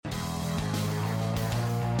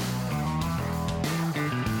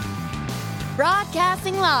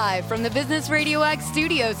Broadcasting live from the Business Radio X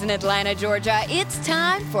studios in Atlanta, Georgia, it's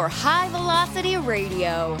time for High Velocity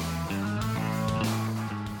Radio.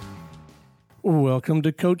 Welcome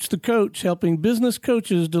to Coach the Coach, helping business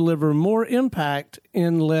coaches deliver more impact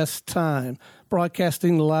in less time.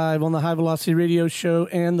 Broadcasting live on the High Velocity Radio Show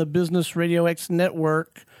and the Business Radio X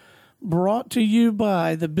Network, brought to you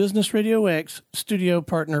by the Business Radio X Studio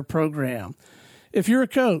Partner Program. If you're a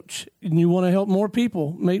coach and you want to help more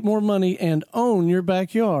people make more money and own your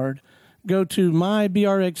backyard, go to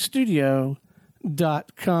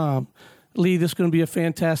mybrxstudio.com. Lee, this is going to be a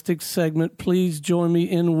fantastic segment. Please join me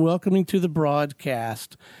in welcoming to the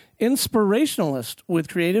broadcast Inspirationalist with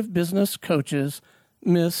Creative Business Coaches,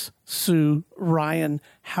 Miss Sue Ryan.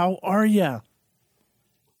 How are you?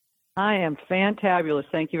 I am fantabulous.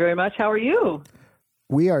 Thank you very much. How are you?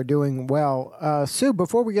 We are doing well. Sue,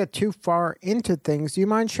 before we get too far into things, do you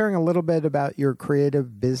mind sharing a little bit about your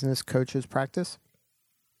Creative Business Coaches practice?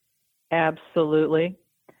 Absolutely.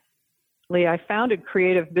 Lee, I founded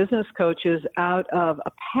Creative Business Coaches out of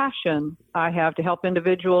a passion I have to help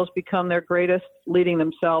individuals become their greatest, leading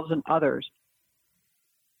themselves and others.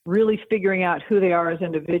 Really figuring out who they are as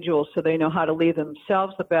individuals so they know how to lead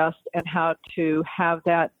themselves the best and how to have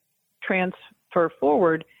that transfer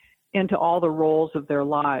forward into all the roles of their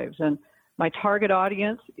lives. And my target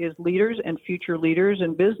audience is leaders and future leaders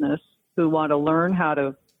in business who want to learn how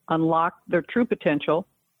to unlock their true potential,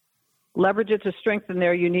 leverage it to strengthen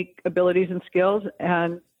their unique abilities and skills,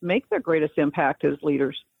 and make their greatest impact as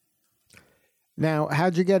leaders. Now,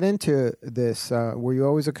 how'd you get into this? Were you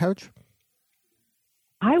always a coach?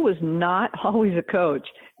 I was not always a coach.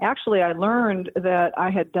 Actually, I learned that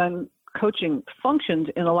I had done coaching functions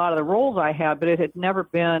in a lot of the roles I had, but it had never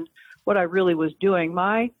been what I really was doing.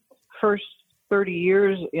 My first 30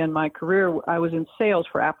 years in my career, I was in sales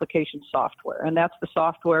for application software, and that's the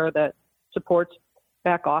software that supports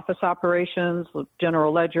back office operations,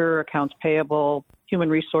 general ledger, accounts payable, human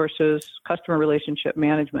resources, customer relationship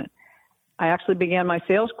management. I actually began my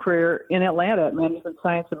sales career in Atlanta at Management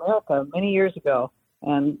Science America many years ago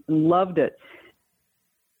and loved it.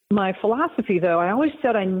 My philosophy, though, I always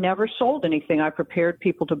said I never sold anything. I prepared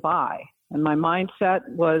people to buy. And my mindset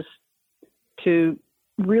was to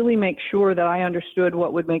really make sure that I understood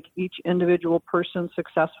what would make each individual person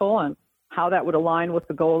successful and how that would align with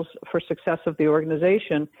the goals for success of the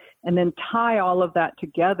organization, and then tie all of that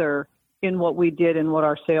together in what we did and what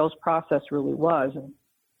our sales process really was. And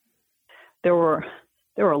there were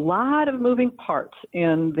a lot of moving parts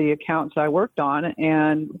in the accounts I worked on,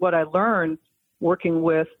 and what I learned working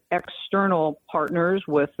with external partners,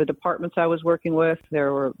 with the departments I was working with,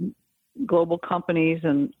 there were global companies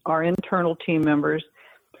and our internal team members,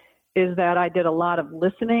 is that I did a lot of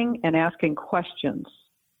listening and asking questions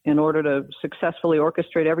in order to successfully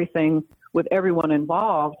orchestrate everything with everyone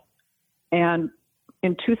involved. And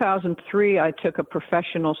in 2003, I took a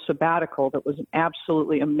professional sabbatical that was an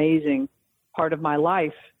absolutely amazing part of my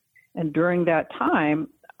life. And during that time,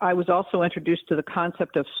 I was also introduced to the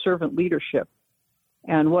concept of servant leadership.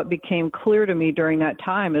 And what became clear to me during that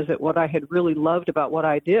time is that what I had really loved about what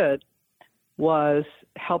I did was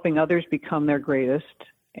helping others become their greatest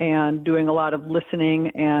and doing a lot of listening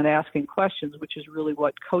and asking questions, which is really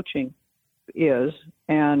what coaching is.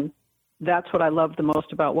 And that's what I loved the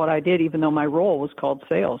most about what I did, even though my role was called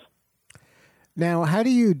sales. Now, how do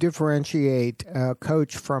you differentiate a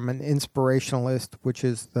coach from an inspirationalist, which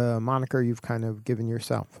is the moniker you've kind of given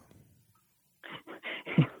yourself?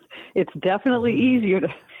 It's definitely easier to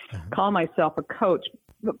call myself a coach.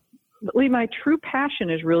 But Lee, my true passion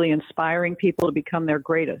is really inspiring people to become their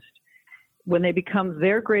greatest. When they become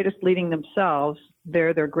their greatest leading themselves,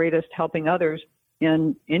 they're their greatest helping others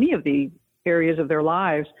in any of the areas of their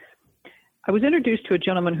lives. I was introduced to a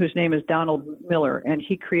gentleman whose name is Donald Miller, and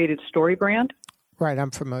he created StoryBrand. Right,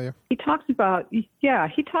 I'm familiar. He talks about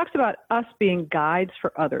us being guides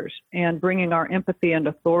for others and bringing our empathy and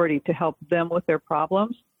authority to help them with their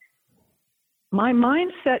problems. My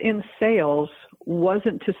mindset in sales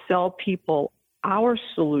wasn't to sell people our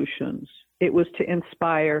solutions. It was to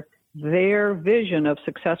inspire their vision of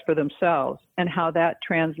success for themselves and how that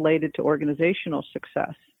translated to organizational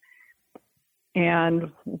success.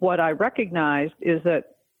 And what I recognized is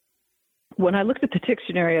that when I looked at the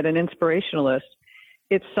dictionary at an inspirationalist,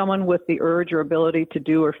 it's someone with the urge or ability to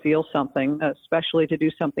do or feel something, especially to do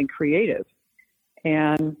something creative.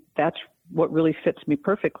 And that's what really fits me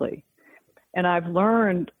perfectly. And I've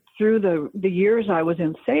learned through the years I was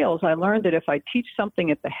in sales, I learned that if I teach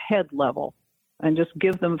something at the head level and just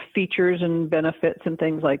give them features and benefits and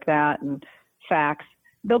things like that and facts,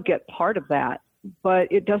 they'll get part of that.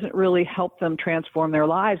 but it doesn't really help them transform their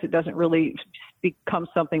lives. It doesn't really become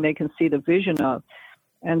something they can see the vision of.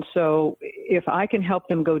 And so if I can help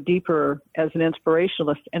them go deeper as an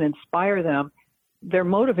inspirationalist and inspire them, their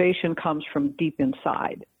motivation comes from deep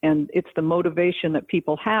inside. And it's the motivation that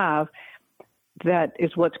people have that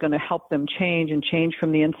is what's going to help them change and change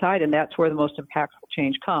from the inside. And that's where the most impactful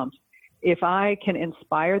change comes. If I can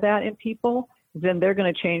inspire that in people, then they're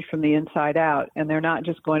going to change from the inside out. And they're not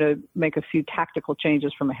just going to make a few tactical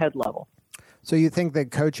changes from a head level. So you think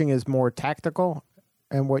that coaching is more tactical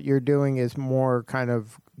and what you're doing is more kind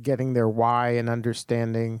of getting their why and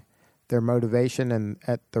understanding their motivation and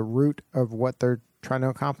at the root of what they're trying to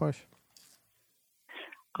accomplish?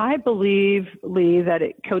 I believe, Lee, that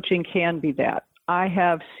coaching can be that. I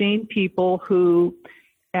have seen people who,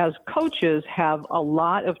 as coaches, have a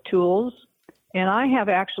lot of tools, and I have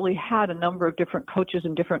actually had a number of different coaches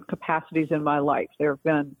in different capacities in my life.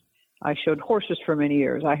 I showed horses for many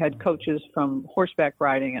years. I had coaches from horseback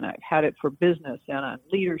riding, and I've had it for business and on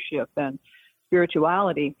leadership and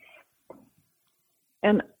spirituality.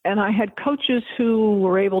 And I had coaches who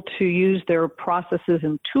were able to use their processes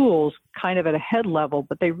and tools kind of at a head level,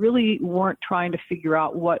 but they really weren't trying to figure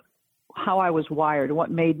out how I was wired, what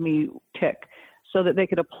made me tick, so that they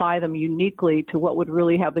could apply them uniquely to what would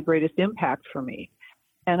really have the greatest impact for me.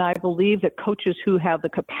 And I believe that coaches who have the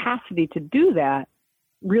capacity to do that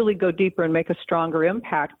really go deeper and make a stronger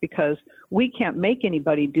impact, because we can't make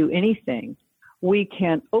anybody do anything. We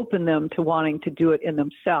can open them to wanting to do it in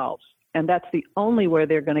themselves. And that's the only way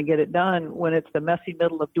they're going to get it done, when it's the messy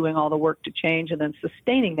middle of doing all the work to change and then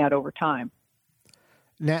sustaining that over time.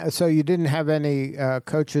 Now, so you didn't have any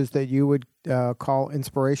coaches that you would call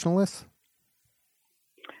inspirationalists?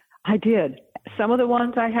 I did. Some of the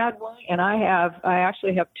ones I had, and I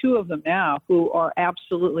actually have two of them now who are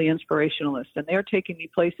absolutely inspirationalists, and they're taking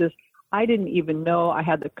me places I didn't even know I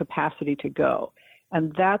had the capacity to go.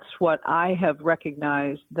 And that's what I have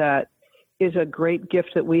recognized that is a great gift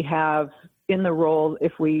that we have in the role,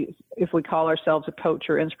 if we call ourselves a coach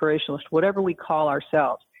or inspirationalist, whatever we call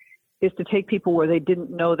ourselves, is to take people where they didn't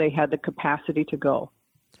know they had the capacity to go.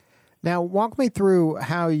 Now, walk me through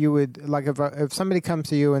how you would, like if somebody comes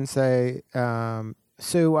to you and say,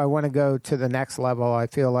 Sue, I want to go to the next level. I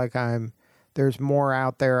feel like there's more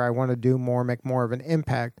out there. I want to do more, make more of an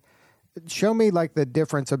impact. Show me like the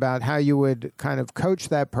difference about how you would kind of coach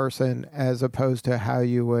that person as opposed to how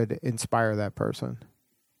you would inspire that person.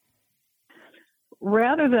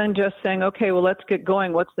 Rather than just saying, okay, well, let's get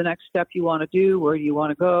going. What's the next step you want to do? Where do you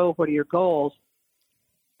want to go? What are your goals?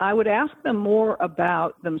 I would ask them more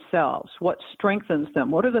about themselves. What strengthens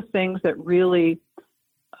them? What are the things that really,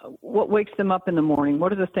 what wakes them up in the morning?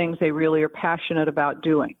 What are the things they really are passionate about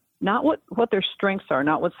doing? Not what their strengths are,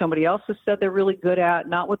 not what somebody else has said they're really good at,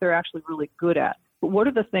 not what they're actually really good at, but what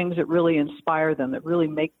are the things that really inspire them, that really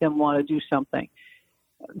make them want to do something?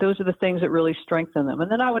 Those are the things that really strengthen them.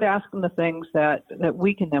 And then I would ask them the things that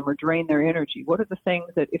weaken them or drain their energy. What are the things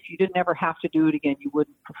that if you didn't ever have to do it again, you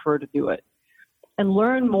wouldn't prefer to do it? And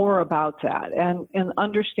learn more about that and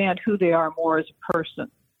understand who they are more as a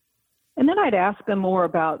person. And then I'd ask them more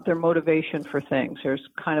about their motivation for things. There's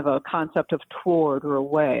kind of a concept of toward or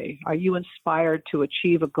away. Are you inspired to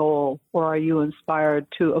achieve a goal, or are you inspired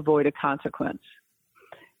to avoid a consequence?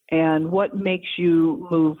 And what makes you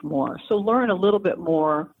move more? So learn a little bit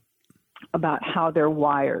more about how they're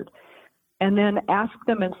wired. And then ask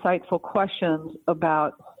them insightful questions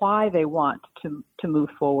about why they want to move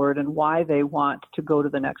forward and why they want to go to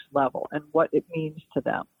the next level and what it means to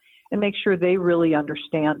them. And make sure they really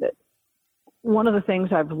understand it. One of the things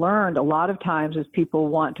I've learned a lot of times is people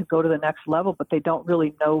want to go to the next level, but they don't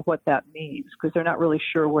really know what that means because they're not really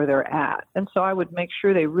sure where they're at. And so I would make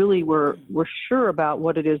sure they really were sure about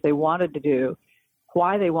what it is they wanted to do,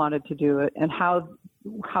 why they wanted to do it, and how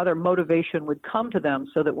their motivation would come to them,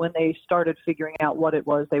 so that when they started figuring out what it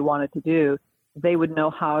was they wanted to do, they would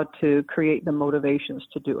know how to create the motivations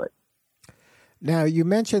to do it. Now, you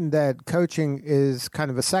mentioned that coaching is kind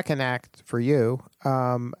of a second act for you.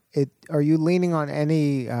 Are you leaning on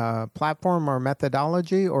any platform or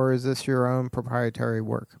methodology, or is this your own proprietary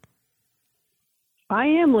work? I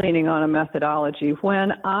am leaning on a methodology.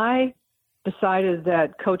 When I decided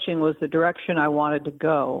that coaching was the direction I wanted to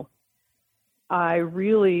go, I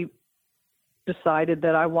really decided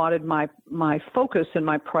that I wanted my focus and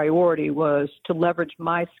my priority was to leverage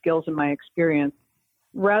my skills and my experience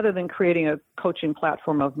rather than creating a coaching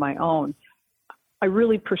platform of my own. I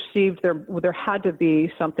really perceived there had to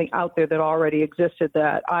be something out there that already existed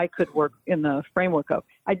that I could work in the framework of.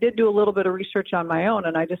 I did do a little bit of research on my own,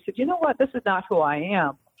 and I just said, you know what, this is not who I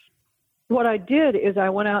am. what I did is I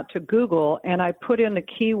went out to Google and I put in the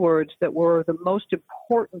keywords that were the most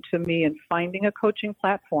important to me in finding a coaching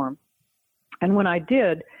platform. And when I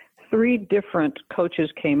did, 3 different coaches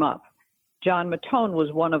came up. John Mattone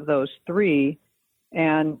was one of those 3.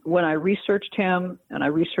 And when I researched him and I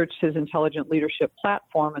researched his intelligent leadership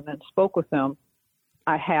platform and then spoke with him,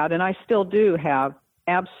 I had, and I still do have,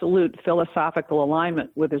 absolute philosophical alignment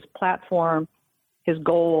with his platform, his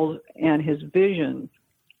goals, and his vision.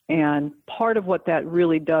 And part of what that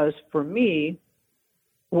really does for me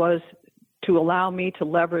was to allow me to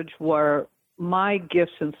leverage where my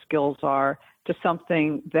gifts and skills are to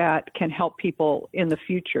something that can help people in the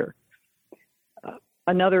future.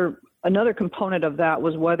 Another component of that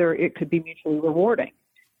was whether it could be mutually rewarding.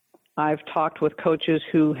 I've talked with coaches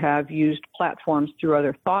who have used platforms through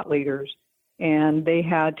other thought leaders, and they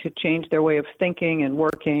had to change their way of thinking and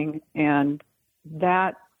working, and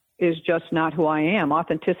that is just not who I am.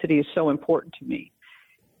 Authenticity is so important to me.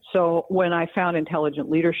 So when I found intelligent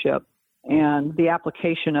leadership and the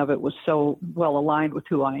application of it was so well aligned with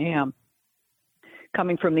who I am,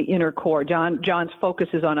 coming from the inner core, John's focus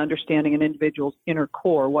is on understanding an individual's inner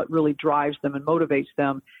core, what really drives them and motivates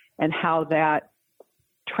them, and how that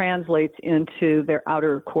translates into their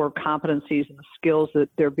outer core competencies and the skills that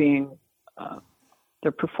their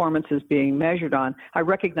performance is being measured on. I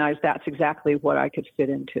recognize that's exactly what I could fit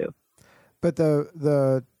into. But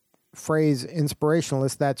the phrase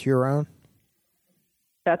inspirationalist, that's your own?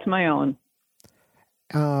 That's my own.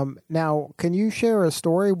 Now, can you share a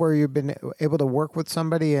story where you've been able to work with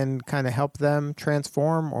somebody and kind of help them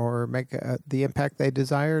transform or make the impact they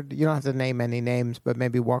desired? You don't have to name any names, but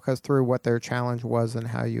maybe walk us through what their challenge was and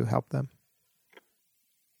how you helped them.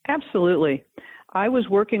 Absolutely. I was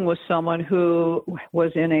working with someone who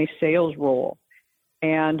was in a sales role,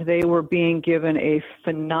 and they were being given a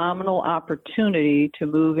phenomenal opportunity to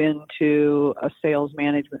move into a sales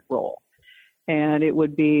management role. And it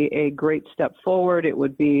would be a great step forward. It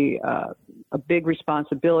would be a big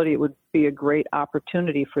responsibility. It would be a great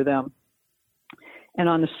opportunity for them. And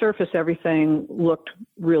on the surface, everything looked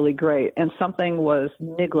really great. And something was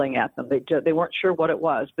niggling at them. They weren't sure what it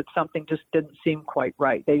was, but something just didn't seem quite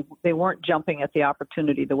right. They weren't jumping at the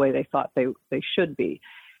opportunity the way they thought they should be.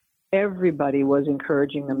 Everybody was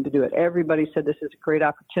encouraging them to do it. Everybody said, this is a great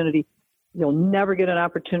opportunity. You'll never get an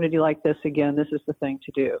opportunity like this again. This is the thing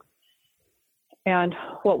to do. And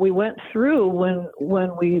what we went through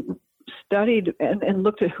when we studied and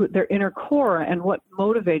looked at their inner core and what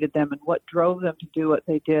motivated them and what drove them to do what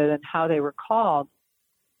they did and how they were called,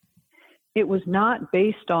 it was not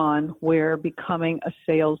based on where becoming a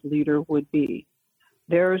sales leader would be.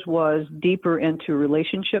 Theirs was deeper into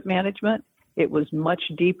relationship management. It was much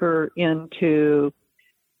deeper into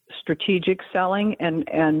strategic selling and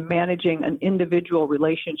managing an individual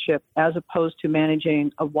relationship as opposed to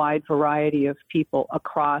managing a wide variety of people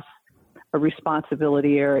across a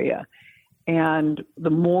responsibility area. And the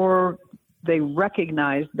more they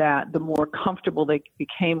recognized that, the more comfortable they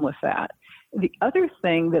became with that. The other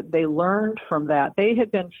thing that they learned from that, they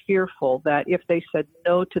had been fearful that if they said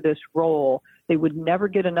no to this role, they would never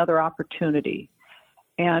get another opportunity.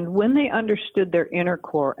 And when they understood their inner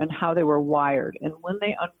core and how they were wired, and when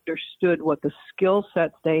they understood what the skill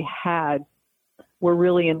sets they had were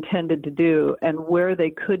really intended to do and where they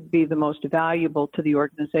could be the most valuable to the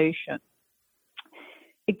organization,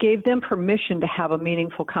 it gave them permission to have a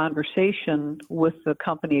meaningful conversation with the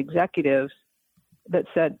company executives that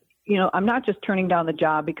said, I'm not just turning down the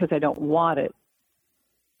job because I don't want it.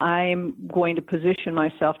 I'm going to position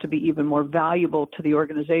myself to be even more valuable to the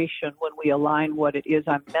organization when we align what it is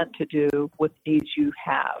I'm meant to do with needs you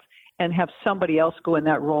have, and have somebody else go in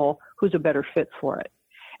that role who's a better fit for it.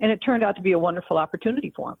 And it turned out to be a wonderful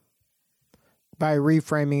opportunity for him. By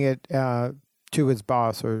reframing it to his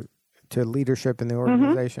boss or to leadership in the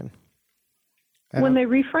organization. Mm-hmm. When they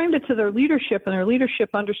reframed it to their leadership and their leadership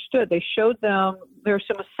understood, they showed them there are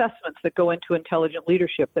some assessments that go into intelligent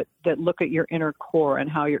leadership that look at your inner core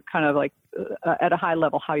and how you're kind of like at a high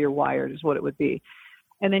level, how you're wired is what it would be.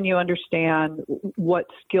 And then you understand what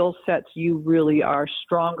skill sets you really are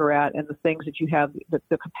stronger at and the things that you have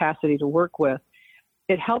the capacity to work with.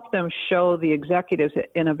 It helped them show the executives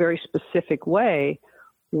in a very specific way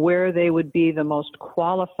where they would be the most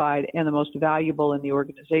qualified and the most valuable in the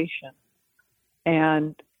organization.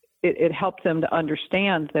 And it helped them to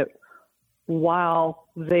understand that while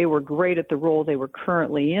they were great at the role they were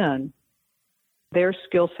currently in, their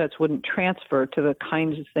skill sets wouldn't transfer to the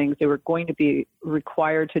kinds of things they were going to be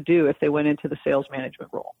required to do if they went into the sales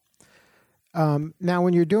management role. Now,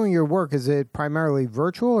 when you're doing your work, is it primarily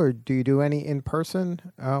virtual or do you do any in-person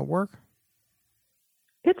work?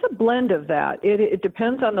 It's a blend of that. It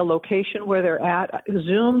depends on the location where they're at.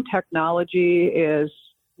 Zoom technology is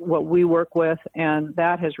what we work with, and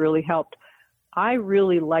that has really helped. I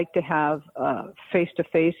really like to have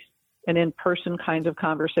face-to-face and in-person kinds of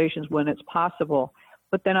conversations when it's possible.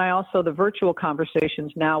 But then the virtual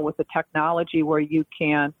conversations now with the technology where you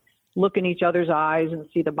can look in each other's eyes and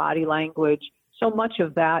see the body language. So much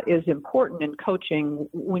of that is important in coaching.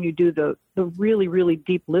 When you do the really, really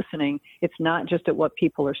deep listening, it's not just at what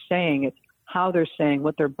people are saying, it's how they're saying,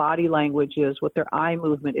 what their body language is, what their eye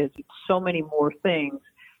movement is. It's so many more things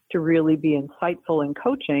to really be insightful in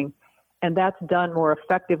coaching. And that's done more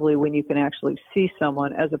effectively when you can actually see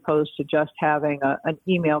someone as opposed to just having an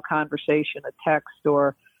email conversation, a text,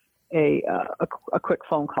 or a quick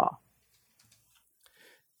phone call.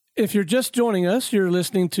 If you're just joining us, you're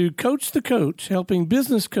listening to Coach the Coach, helping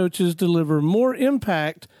business coaches deliver more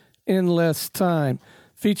impact in less time.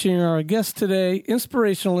 Featuring our guest today,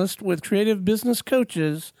 inspirationalist with Creative Business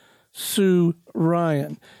Coaches, Sue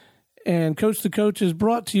Ryan. And Coach the Coach is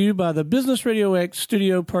brought to you by the Business Radio X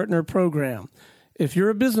Studio Partner Program. If you're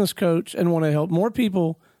a business coach and want to help more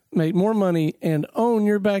people make more money and own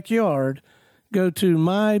your backyard, go to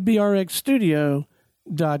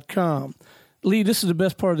mybrxstudio.com. Lee, this is the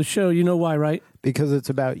best part of the show. You know why, right? Because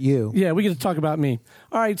it's about you. Yeah, we get to talk about me.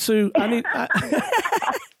 All right, Sue, I need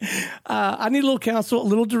a little counsel, a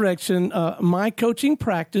little direction. My coaching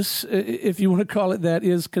practice, if you want to call it that,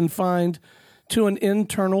 is confined to an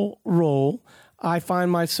internal role. I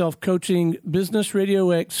find myself coaching Business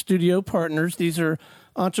Radio X studio partners. These are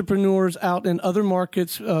entrepreneurs out in other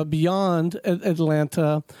markets beyond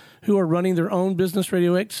Atlanta who are running their own Business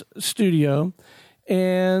Radio X studio.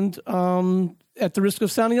 And at the risk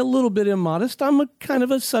of sounding a little bit immodest, I'm a kind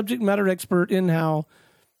of a subject matter expert in how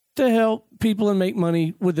to help people and make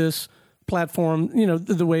money with this platform,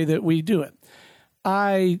 the way that we do it.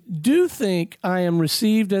 I do think I am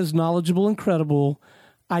received as knowledgeable and credible.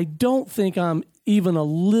 I don't think I'm even a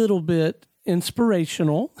little bit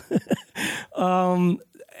inspirational.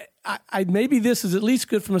 Maybe this is at least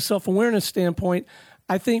good from a self-awareness standpoint.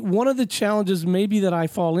 I think one of the challenges maybe that I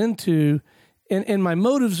fall into, and my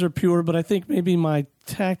motives are pure, but I think maybe my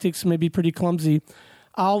tactics may be pretty clumsy.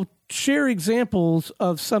 I'll share examples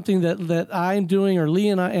of something that I'm doing or Lee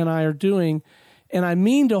and I are doing, and I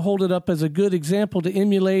mean to hold it up as a good example to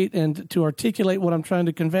emulate and to articulate what I'm trying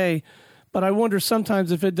to convey. But I wonder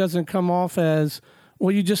sometimes if it doesn't come off as,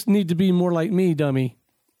 well, you just need to be more like me, dummy.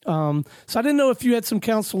 So I didn't know if you had some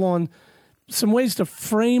counsel on some ways to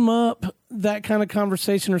frame up that kind of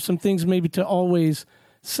conversation or some things maybe to always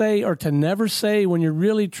say or to never say when you're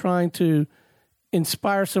really trying to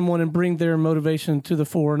inspire someone and bring their motivation to the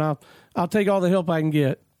fore. And I'll take all the help I can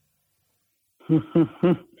get.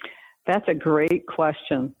 That's a great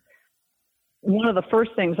question. One of the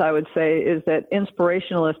first things I would say is that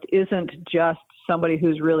inspirationalist isn't just somebody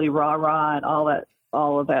who's really rah-rah and all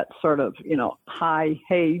of that sort of, high,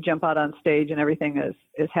 hey, you jump out on stage and everything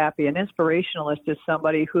is happy. An inspirationalist is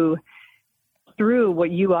somebody who, through what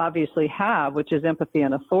you obviously have, which is empathy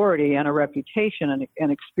and authority and a reputation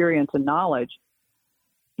and experience and knowledge,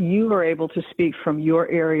 you are able to speak from your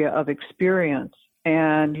area of experience,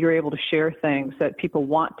 and you're able to share things that people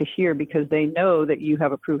want to hear because they know that you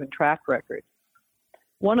have a proven track record.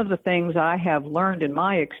 One of the things I have learned in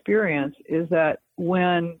my experience is that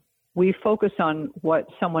when we focus on what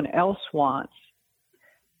someone else wants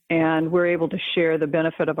and we're able to share the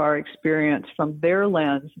benefit of our experience from their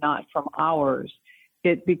lens, not from ours,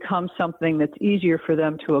 it becomes something that's easier for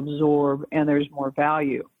them to absorb and there's more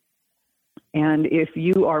value. And if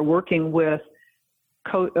you are working with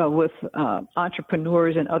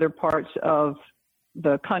entrepreneurs in other parts of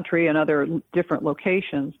the country and other different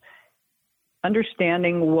locations,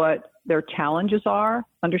 understanding what their challenges are,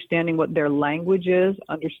 understanding what their language is,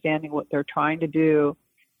 understanding what they're trying to do,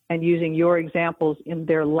 and using your examples in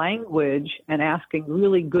their language and asking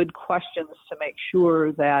really good questions to make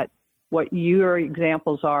sure that what your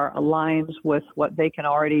examples are aligns with what they can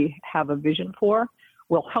already have a vision for,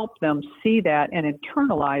 will help them see that and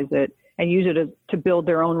internalize it and use it to build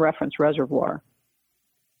their own reference reservoir.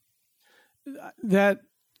 That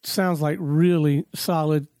sounds like really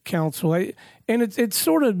solid counsel. And it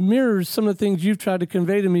sort of mirrors some of the things you've tried to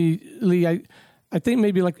convey to me, Lee. I think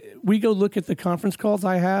maybe like we go look at the conference calls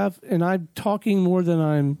I have, and I'm talking more than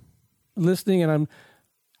I'm listening. And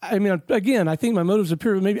I think my motives are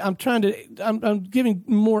pure, but maybe I'm giving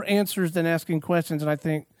more answers than asking questions. And I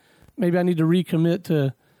think maybe I need to recommit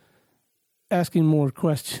to asking more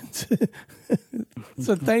questions.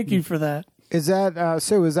 So thank you for that. Is that,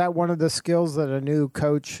 Sue, is that one of the skills that a new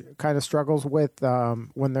coach kind of struggles with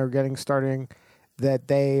when they're getting started that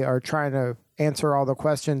they are trying to answer all the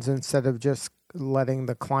questions instead of just letting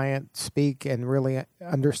the client speak and really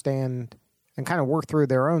understand and kind of work through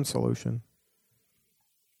their own solution.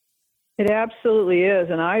 It absolutely is.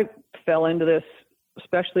 And I fell into this,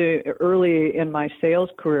 especially early in my sales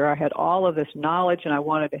career. I had all of this knowledge and I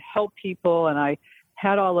wanted to help people and I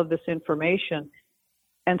had all of this information.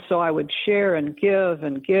 And so I would share and give,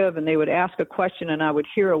 and they would ask a question and I would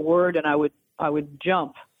hear a word and I would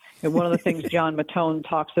jump. And one of the things John Mattone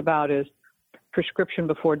talks about is prescription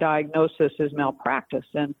before diagnosis is malpractice.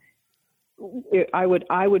 And I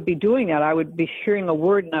would be doing that. I would be hearing a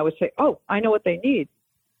word and I would say, oh, I know what they need.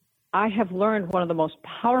 I have learned one of the most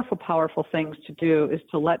powerful things to do is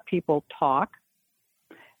to let people talk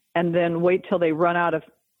and then wait till they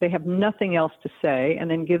have nothing else to say, and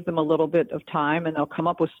then give them a little bit of time and they'll come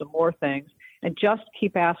up with some more things, and just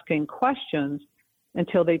keep asking questions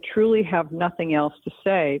until they truly have nothing else to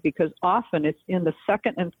say, because often it's in the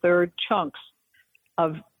second and third chunks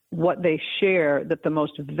of what they share that the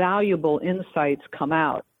most valuable insights come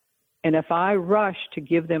out. And if I rush to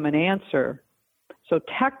give them an answer, so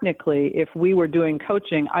technically, if we were doing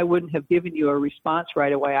coaching, I wouldn't have given you a response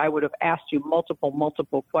right away. I would have asked you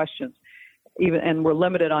multiple questions. And we're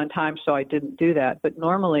limited on time, so I didn't do that. But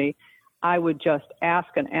normally, I would just ask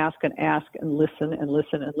and listen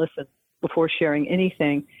before sharing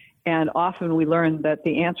anything. And often we learn that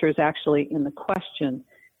the answer is actually in the question.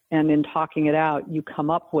 And in talking it out, you come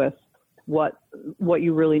up with what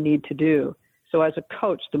you really need to do. So as a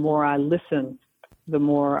coach, the more I listen, the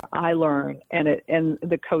more I learn, and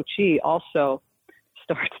the coachee also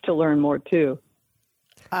starts to learn more too.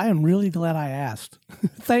 I am really glad I asked.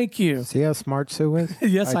 Thank you. See how smart Sue is?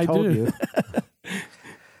 Yes, I told do.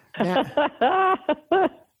 You.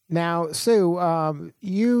 Now, Sue,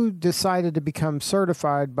 you decided to become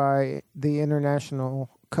certified by the International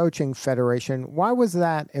Coaching Federation. Why was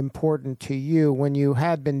that important to you when you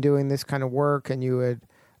had been doing this kind of work and you had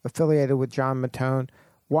affiliated with John Mattone?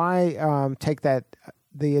 Why take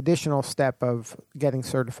the additional step of getting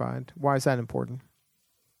certified? Why is that important?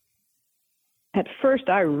 At first,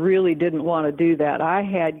 I really didn't want to do that. I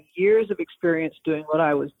had years of experience doing what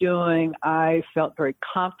I was doing. I felt very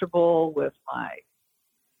comfortable with my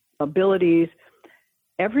abilities.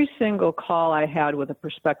 Every single call I had with a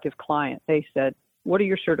prospective client, they said, "What are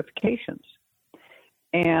your certifications?"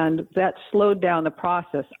 And that slowed down the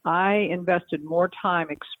process. I invested more time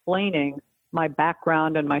explaining my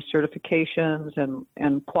background and my certifications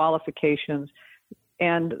and qualifications,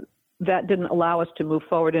 and that didn't allow us to move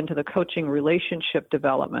forward into the coaching relationship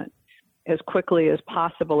development as quickly as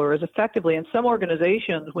possible or as effectively. In some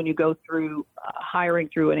organizations, when you go through hiring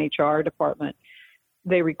through an HR department,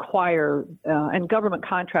 they require, and government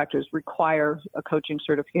contractors require a coaching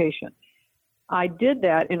certification. I did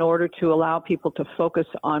that in order to allow people to focus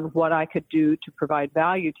on what I could do to provide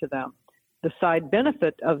value to them. The side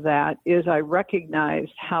benefit of that is I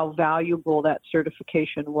recognized how valuable that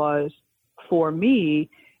certification was for me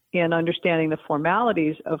in understanding the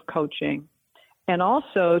formalities of coaching, and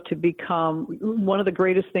also to become, one of the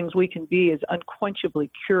greatest things we can be is unquenchably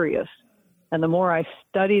curious. And the more I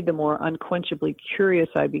studied, the more unquenchably curious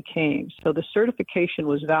I became. So the certification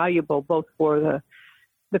was valuable both for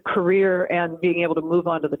the career and being able to move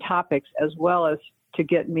on to the topics, as well as to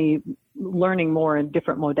get me learning more in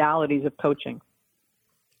different modalities of coaching.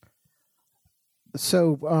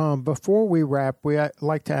 So before we wrap, we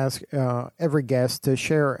like to ask every guest to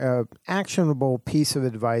share an actionable piece of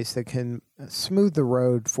advice that can smooth the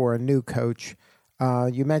road for a new coach.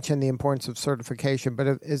 You mentioned the importance of certification, but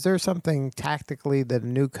is there something tactically that a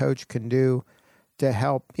new coach can do to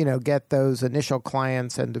help, get those initial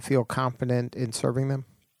clients and to feel confident in serving them?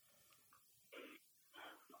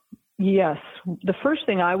 Yes. The first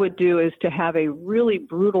thing I would do is to have a really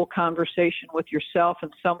brutal conversation with yourself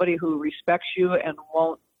and somebody who respects you and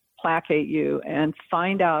won't placate you, and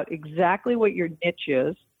find out exactly what your niche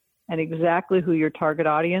is and exactly who your target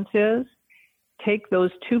audience is. Take those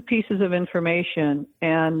two pieces of information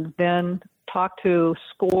and then talk to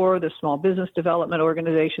SCORE, the Small Business Development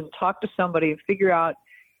Organization, talk to somebody and figure out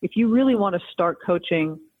if you really want to start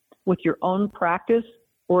coaching with your own practice,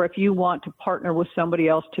 or if you want to partner with somebody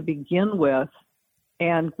else to begin with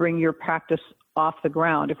and bring your practice off the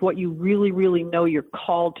ground. If what you really, really know you're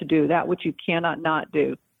called to do, that which you cannot not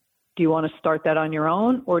do you want to start that on your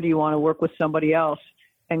own, or do you want to work with somebody else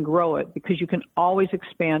and grow it? Because you can always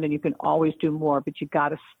expand and you can always do more, but you got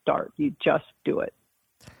to start. You just do it.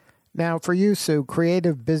 Now, for you, Sue,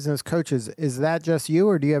 creative business coaches, is that just you,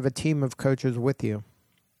 or do you have a team of coaches with you?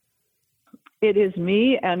 It is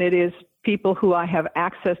me, and it is people who I have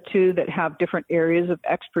access to that have different areas of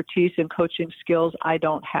expertise and coaching skills I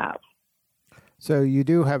don't have. So you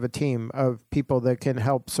do have a team of people that can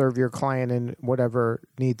help serve your client in whatever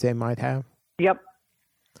needs they might have? Yep.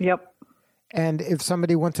 And if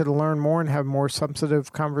somebody wanted to learn more and have more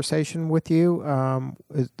substantive conversation with you,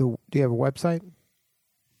 do you have a website?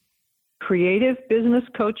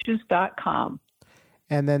 CreativeBusinessCoaches.com.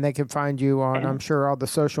 And then they can find you on, I'm sure, all the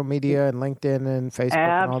social media and LinkedIn and Facebook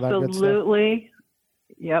and all that good stuff. Absolutely.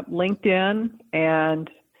 Yep, LinkedIn. And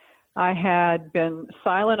I had been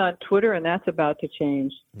silent on Twitter, and that's about to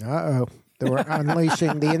change. Uh-oh. They were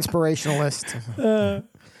unleashing the inspirationalist.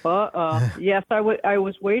 Yes, I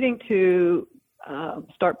was waiting to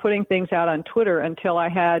start putting things out on Twitter until I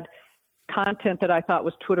had content that I thought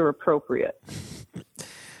was Twitter appropriate.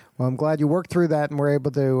 Well, I'm glad you worked through that and were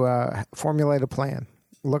able to formulate a plan.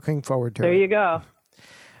 Looking forward to it. There you go.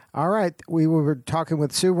 All right. We were talking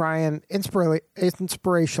with Sue Ryan,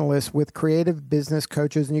 inspirationalist with Creative Business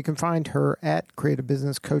Coaches, and you can find her at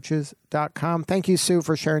creativebusinesscoaches.com. Thank you, Sue,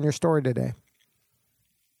 for sharing your story today.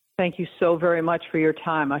 Thank you so very much for your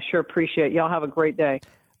time. I sure appreciate it. Y'all have a great day.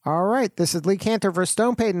 All right. This is Lee Cantor for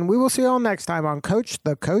Stone Payton. We will see you all next time on Coach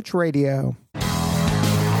the Coach Radio.